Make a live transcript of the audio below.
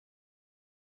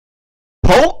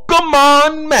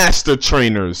Pokemon Master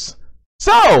Trainers.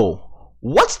 So,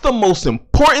 what's the most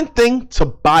important thing to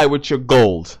buy with your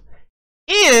gold?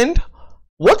 And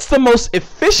what's the most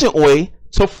efficient way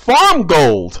to farm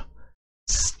gold?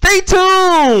 Stay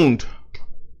tuned!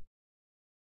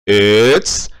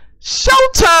 It's Showtime!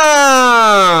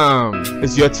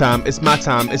 It's your time, it's my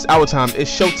time, it's our time,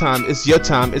 it's showtime, it's your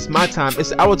time, it's my time,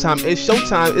 it's our time, it's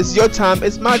showtime, it's your time,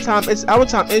 it's my time, it's our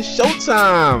time, it's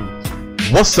showtime!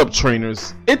 What's up,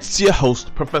 trainers? It's your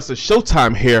host, Professor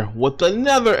Showtime, here with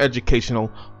another educational,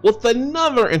 with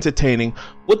another entertaining,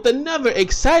 with another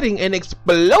exciting and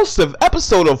explosive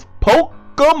episode of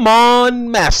Pokemon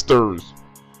Masters.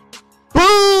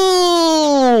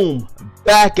 Boom!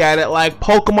 Back at it like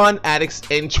Pokemon addicts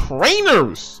and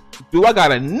trainers. I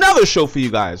got another show for you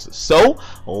guys, so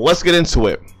let's get into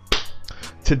it.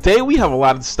 Today we have a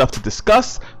lot of stuff to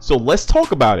discuss, so let's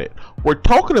talk about it. We're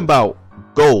talking about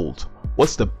gold.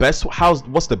 What's the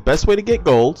best way to get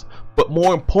gold? But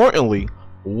more importantly,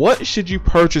 what should you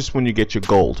purchase when you get your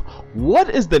gold?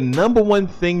 What is the number one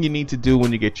thing you need to do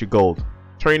when you get your gold?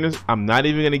 Trainers, I'm not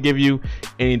even going to give you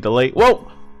any delay.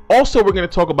 Well, also we're going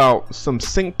to talk about some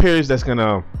sync pairs that's going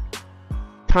to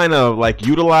kind of like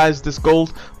utilize this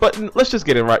gold, but let's just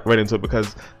get it right into it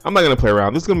because I'm not going to play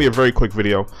around. This is going to be a very quick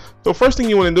video. So first thing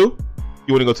you want to do,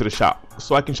 you want to go to the shop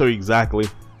so I can show you exactly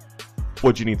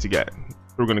what you need to get.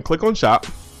 We're going to click on shop,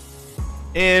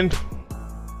 and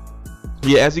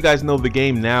yeah, as you guys know, the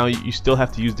game now you still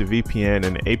have to use the VPN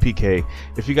and the APK.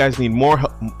 If you guys need more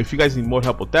help,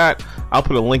 with that, I'll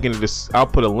put a link in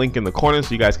the corner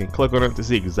so you guys can click on it to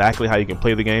see exactly how you can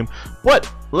play the game.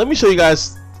 But let me show you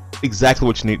guys exactly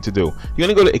what you need to do. You're going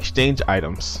to go to exchange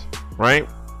items, right?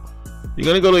 You're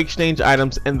going to go to exchange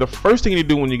items, and the first thing you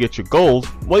do when you get your gold,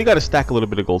 well, you got to stack a little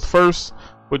bit of gold first,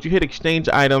 but you hit exchange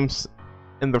items.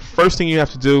 And the first thing you have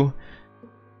to do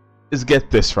is get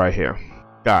this right here,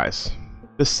 guys.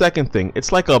 The second thing,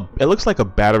 it looks like a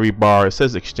battery bar. It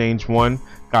says exchange one.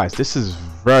 Guys, this is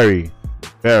very,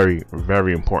 very,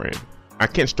 very important. I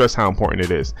can't stress how important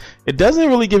it is. It doesn't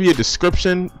really give you a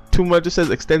description too much. It says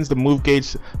extends the move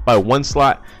gauge by 1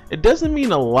 slot. It doesn't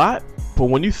mean a lot, but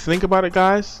when you think about it,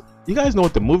 guys, you guys know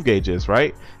what the move gauge is,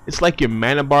 right? It's like your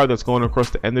mana bar that's going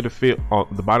across the end of the field, on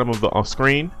the bottom of the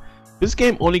screen. This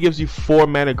game only gives you 4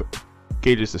 mana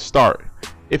gauges to start.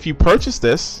 If you purchase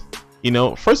this, you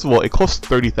know, first of all, it costs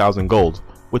 30,000 gold,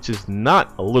 which is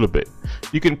not a little bit.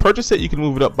 You can purchase it, you can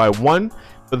move it up by 1,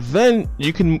 but then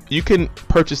you can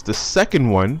purchase the second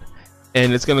one,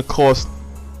 and it's gonna cost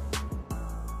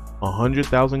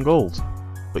 100,000 gold.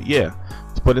 But yeah,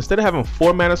 but instead of having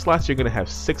 4 mana slots, you're gonna have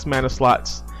 6 mana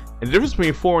slots. And the difference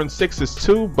between 4 and 6 is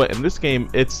 2, but in this game,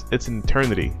 it's an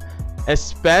eternity.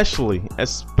 Especially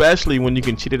when you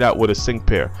can cheat it out with a sync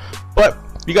pair. But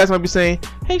you guys might be saying,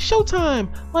 hey Showtime,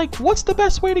 like what's the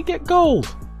best way to get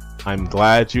gold? I'm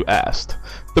glad you asked.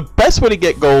 The best way to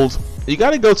get gold, you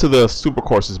got to go to the super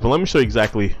courses, but let me show you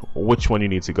exactly which one you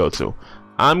need to go to.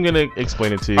 I'm gonna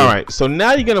explain it to you. Alright, so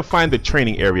now you're gonna find the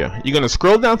training area. You're gonna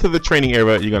scroll down to the training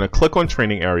area, you're gonna click on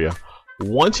training area.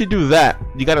 Once you do that,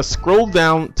 you gotta scroll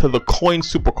down to the coin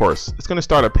super course. It's gonna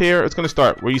start up here. It's gonna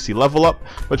start where you see level up,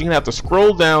 but you're gonna have to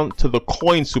scroll down to the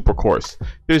coin super course.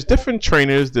 There's different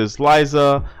trainers. There's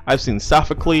Liza, I've seen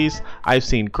Sophocles, I've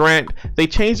seen Grant. They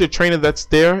changed the trainer that's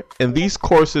there, and these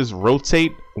courses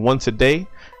rotate once a day,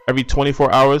 every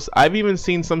 24 hours. I've even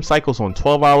seen some cycles on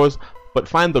 12 hours. But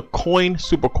find the coin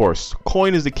super course.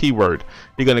 Coin is the keyword.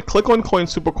 You're gonna click on coin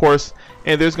super course,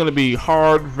 and there's gonna be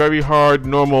hard, very hard,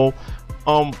 normal.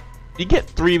 You get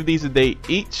 3 of these a day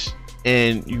each,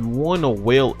 and you want to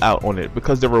whale out on it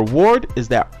because the reward is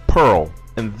that pearl,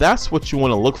 and that's what you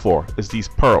want to look for, is these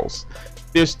pearls.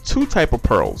 There's 2 types of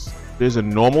pearls. There's a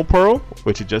normal pearl,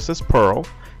 which it just says pearl,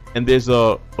 and there's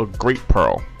a great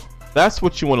pearl. That's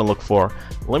what you want to look for.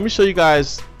 Let me show you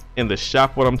guys in the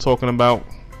shop what I'm talking about.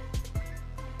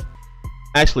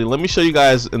 Actually, let me show you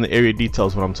guys in the area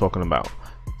details what I'm talking about.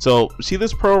 So see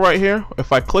this pearl right here?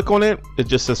 If I click on it, it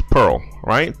just says pearl,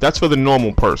 right? That's for the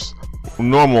normal course. In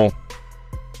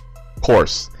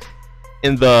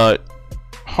the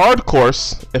hard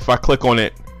course, if I click on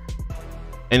it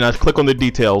and I click on the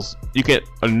details, you get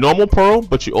a normal pearl,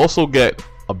 but you also get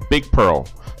a big pearl.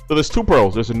 So there's 2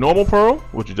 pearls. There's a normal pearl,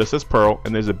 which just says pearl,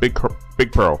 and there's a big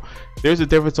pearl. There's a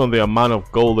difference on the amount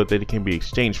of gold that they can be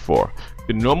exchanged for.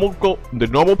 The normal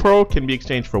pearl can be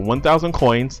exchanged for 1,000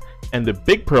 coins, and the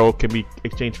big pearl can be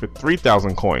exchanged for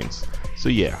 3,000 coins. So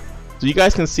yeah, so you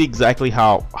guys can see exactly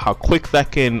how quick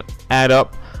that can add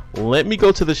up. Let me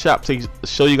go to the shop to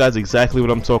show you guys exactly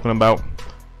what I'm talking about.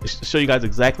 Show you guys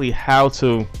exactly how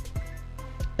to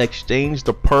exchange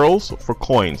the pearls for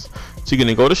coins. So you're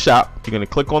gonna go to shop, you're gonna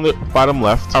click on the bottom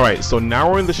left. All right, so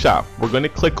now we're in the shop. We're gonna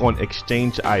click on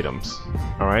exchange items.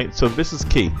 All right, so this is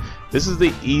key. This is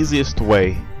the easiest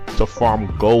way to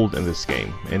farm gold in this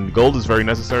game, and gold is very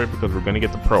necessary because we're gonna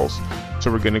get the pearls.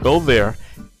 So we're gonna go there,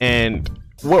 and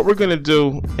what we're gonna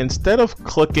do, instead of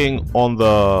clicking on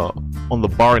the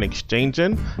bar and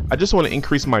exchanging, I just want to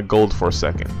increase my gold for a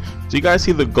second. So you guys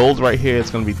see the gold right here, it's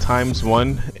gonna be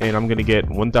 ×1, and I'm gonna get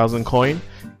 1,000 coin,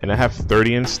 and I have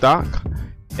 30 in stock.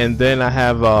 And then I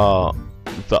have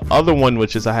the other one,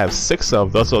 which is I have 6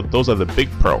 of those are the big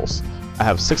pearls. I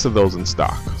have 6 of those in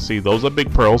stock. See, those are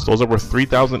big pearls, those are worth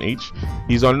 3,000 each.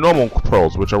 These are normal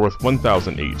pearls, which are worth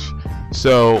 1,000 each.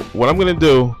 So what I'm gonna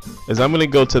do is I'm gonna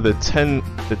go to the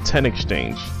 10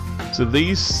 exchange. So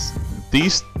these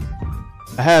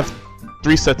I have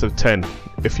 3 sets of 10,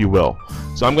 if you will.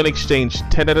 So I'm gonna exchange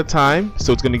 10 at a time.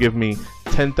 So it's gonna give me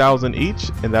 10,000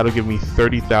 each, and that'll give me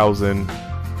 30,000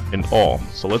 in all.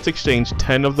 So let's exchange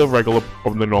 10 of the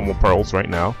normal pearls right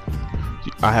now.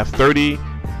 I have 30.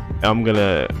 I'm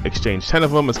gonna exchange 10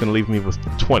 of them. It's gonna leave me with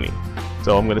 20.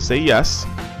 So I'm gonna say yes.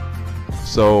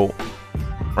 So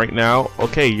right now,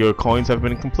 okay, your coins have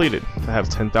been completed. I have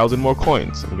 10,000 more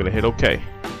coins. I'm gonna hit OK.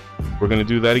 We're gonna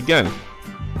do that again.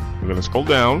 I'm gonna scroll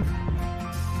down.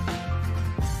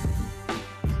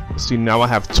 See, now I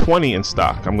have 20 in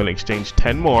stock. I'm gonna exchange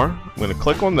 10 more. I'm gonna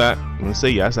click on that. I'm gonna say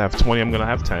yes. I have 20. I'm gonna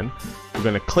have 10. We're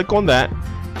gonna click on that,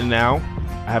 and now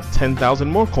I have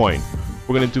 10,000 more coin.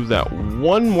 We're gonna do that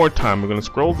one more time. We're gonna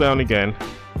scroll down again,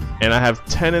 and I have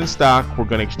 10 in stock. We're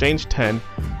gonna exchange 10.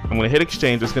 I'm gonna hit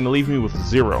exchange. It's gonna leave me with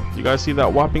 0. You guys see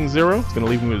that whopping 0? It's gonna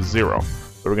leave me with 0.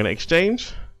 So we're gonna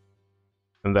exchange,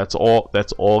 and that's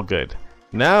all good.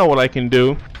 Now what I can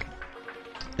do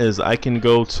is I can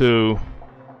go to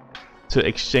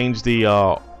exchange the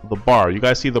bar. You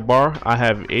guys see the bar? I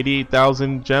have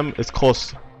 88,000 gem. It's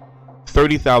cost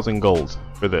 30,000 gold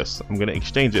for this. I'm gonna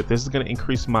exchange it. This is gonna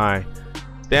increase my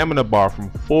stamina bar from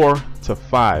 4 to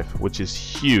 5, which is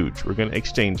huge. We're gonna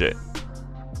exchange it.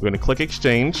 We're gonna click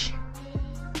exchange.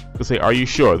 We'll say, are you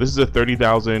sure? This is a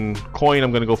 30,000 coin.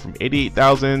 I'm gonna go from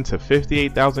 88,000 to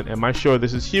 58,000. Am I sure?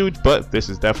 This is huge, but this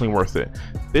is definitely worth it.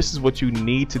 This is what you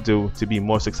need to do to be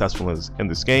more successful in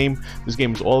this game. This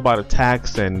game is all about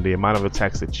attacks and the amount of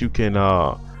attacks that you can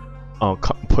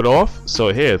put off.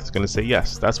 So here it's gonna say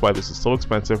yes. That's why this is so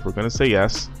expensive. We're gonna say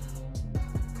yes,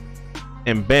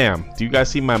 and bam, do you guys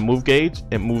see my move gauge?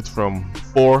 It moved from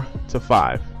 4 to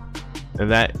 5, and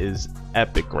that is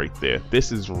epic right there.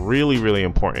 This is really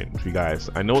important for you guys.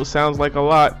 I know it sounds like a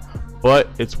lot, but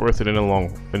it's worth it in the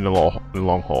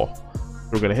long haul.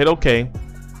 We're gonna hit OK.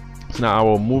 So now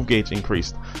our move gauge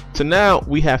increased. So now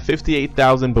we have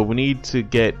 58,000, but we need to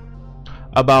get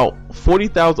about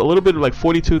 40,000, a little bit like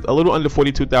 42, a little under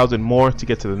 42,000 more to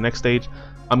get to the next stage.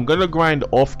 I'm gonna grind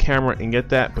off camera and get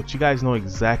that, but you guys know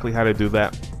exactly how to do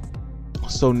that.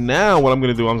 So now what I'm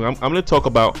gonna do, I'm gonna talk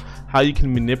about how you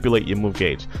can manipulate your move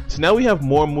gauge. So now we have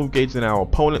more move gauge than our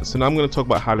opponent. So now I'm gonna talk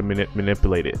about how to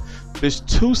manipulate it. There's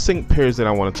 2 sync pairs that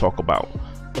I want to talk about.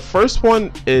 The first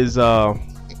one is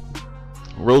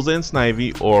Rosa and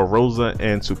Snivy, or Rosa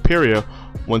and Superior.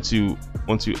 Once you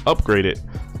upgrade it,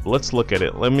 let's look at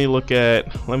it. Let me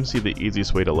see the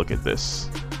easiest way to look at this.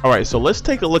 Alright, so let's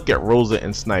take a look at Rosa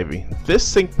and Snivy. This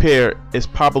sync pair is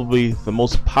probably the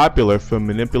most popular for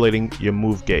manipulating your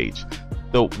move gauge.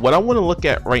 So what I want to look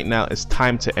at right now is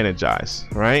time to energize,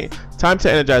 right? Time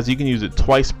to energize, you can use it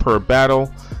twice per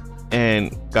battle.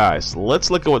 And guys, let's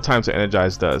look at what time to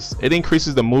energize does. It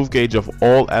increases the move gauge of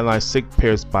all allied sync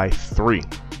pairs by 3.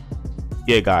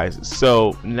 Yeah guys,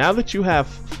 so now that you have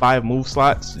 5 move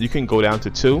slots, you can go down to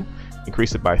 2,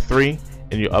 increase it by 3,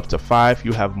 and you're up to 5.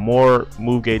 You have more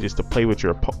move gauges to play with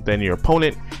than your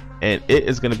opponent, and it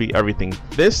is going to be everything.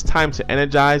 This time to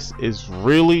energize is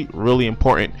really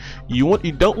important. You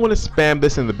don't want to spam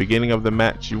this in the beginning of the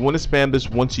match. You want to spam this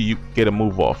once you get a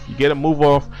move off. You get a move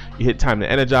off, you hit time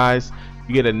to energize.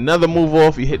 You get another move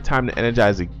off, you hit time to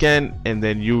energize again, and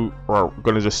then you are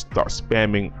going to just start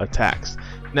spamming attacks.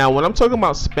 Now when I'm talking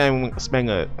about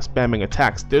spamming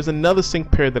attacks, there's another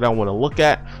sync pair that I want to look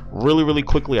at really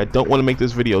quickly. I don't want to make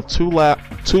this video too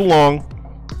long.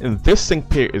 And this sync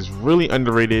pair is really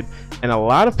underrated, and a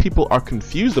lot of people are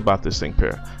confused about this sync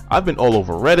pair. I've been all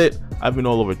over Reddit, I've been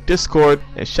all over Discord,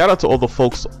 and shout out to all the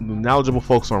folks, knowledgeable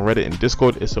folks on Reddit and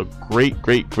Discord. It's a great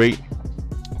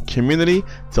community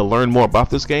to learn more about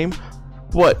this game.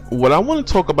 But what I want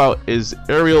to talk about is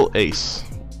Aerial Ace.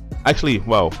 Actually,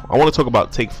 well, I want to talk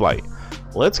about Take Flight.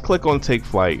 Let's click on Take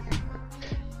Flight,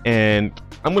 and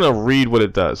I'm gonna read what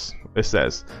it does. It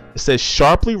says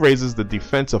sharply raises the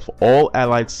defense of all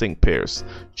allied sync pairs.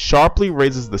 Sharply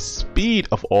raises the speed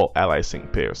of all allied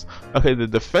sync pairs. Okay, the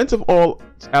defense of all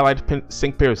allied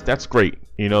sync pairs, that's great.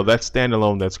 You know, that's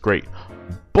standalone, that's great.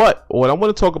 But what I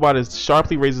want to talk about is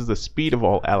sharply raises the speed of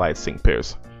all allied sync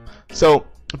pairs. So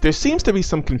there seems to be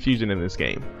some confusion in this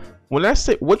game. When I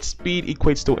say what speed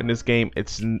equates to in this game,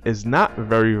 is not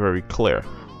very clear.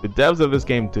 The devs of this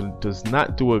game does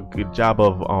not do a good job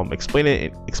of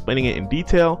explaining it in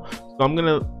detail. So I'm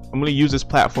gonna use this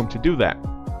platform to do that.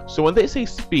 So when they say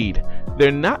speed,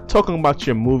 they're not talking about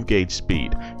your move gauge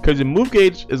speed, because your move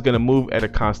gauge is gonna move at a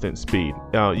constant speed.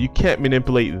 You can't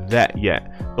manipulate that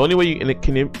yet. The only way you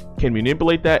can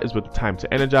manipulate that is with the time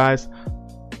to energize.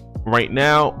 Right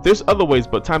now, there's other ways,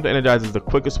 but time to energize is the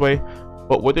quickest way.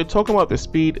 But what they're talking about the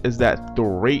speed is that the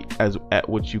rate at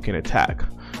which you can attack.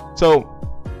 So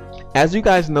as you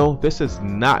guys know, this is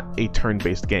not a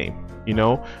turn-based game. You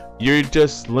know, you're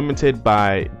just limited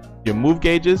by your move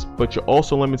gauges, but you're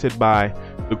also limited by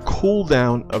the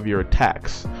cooldown of your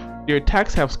attacks. Your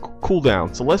attacks have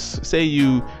cooldown. So let's say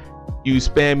you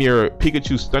spam your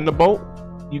Pikachu's Thunderbolt.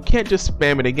 You can't just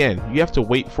spam it again. You have to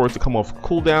wait for it to come off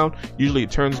cooldown. Usually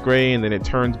it turns gray and then it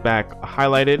turns back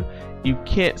highlighted. You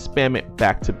can't spam it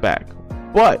back to back.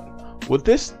 But with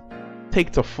this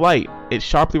take to flight, it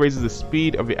sharply raises the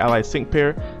speed of your allied sync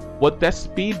pair. What that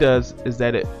speed does is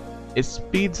that it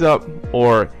speeds up,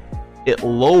 or it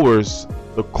lowers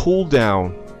the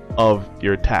cooldown of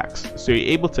your attacks. So you're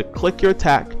able to click your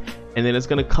attack and then it's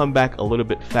going to come back a little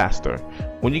bit faster.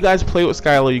 When you guys play with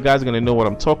Skylar, you guys are going to know what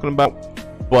I'm talking about.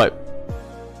 But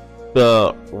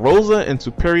the Rosa and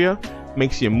Superior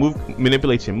makes your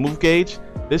manipulates your move gauge.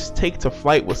 This take to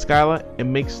flight with Skylar, it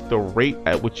makes the rate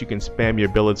at which you can spam your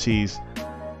abilities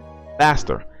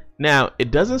faster. Now,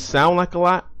 it doesn't sound like a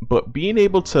lot, but being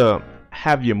able to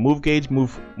have your move gauge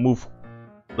move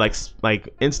like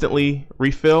instantly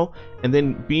refill, and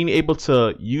then being able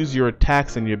to use your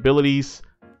attacks and your abilities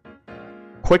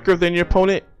quicker than your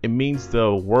opponent, it means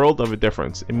the world of a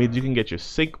difference. It means you can get your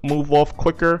sync move off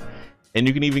quicker, and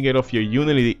you can even get off your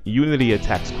unity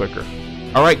attacks quicker.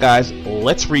 Alright guys,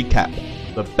 let's recap.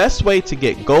 The best way to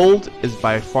get gold is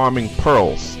by farming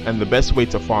pearls, and the best way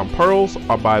to farm pearls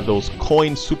are by those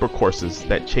coin super courses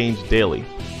that change daily.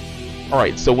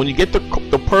 Alright, so when you get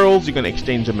the pearls, you're going to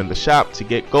exchange them in the shop to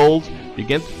get gold. You're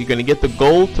going to get the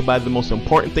gold to buy the most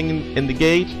important thing in the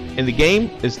game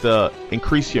is to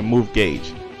increase your move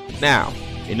gauge. Now,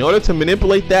 in order to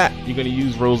manipulate that, you're going to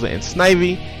use Rosa and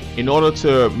Snivy. In order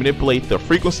to manipulate the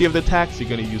frequency of the attacks, you're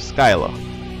going to use Skylar.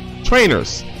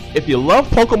 Trainers, if you love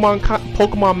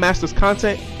Pokemon Masters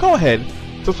content, go ahead,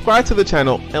 subscribe to the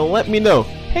channel, and let me know,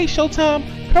 hey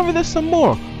Showtime, cover this some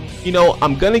more. You know,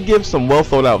 I'm gonna give some well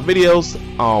thought out videos.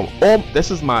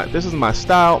 This is my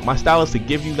style. My style is to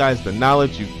give you guys the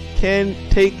knowledge you can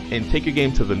take your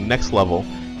game to the next level.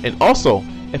 And also,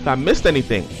 if I missed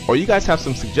anything or you guys have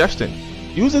some suggestion,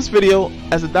 use this video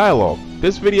as a dialogue.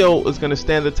 This video is gonna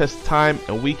stand the test of time,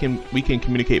 and we can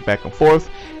communicate back and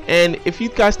forth. And if you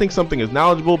guys think something is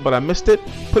knowledgeable but I missed it,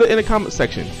 put it in the comment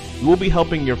section. You will be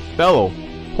helping your fellow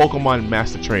Pokemon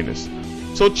Master Trainers.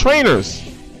 So trainers,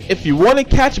 if you want to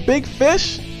catch big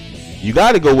fish, you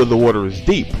gotta go where the water is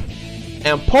deep.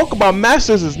 And Pokemon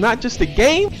Masters is not just a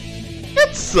game,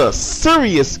 it's a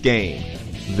serious game.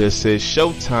 This is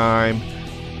Showtime,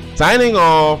 signing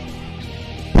off.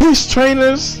 Peace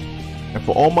trainers. And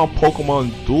for all my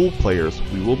Pokemon Duel players,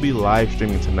 we will be live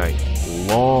streaming tonight.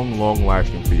 Long live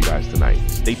stream for you guys tonight.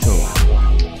 Stay tuned.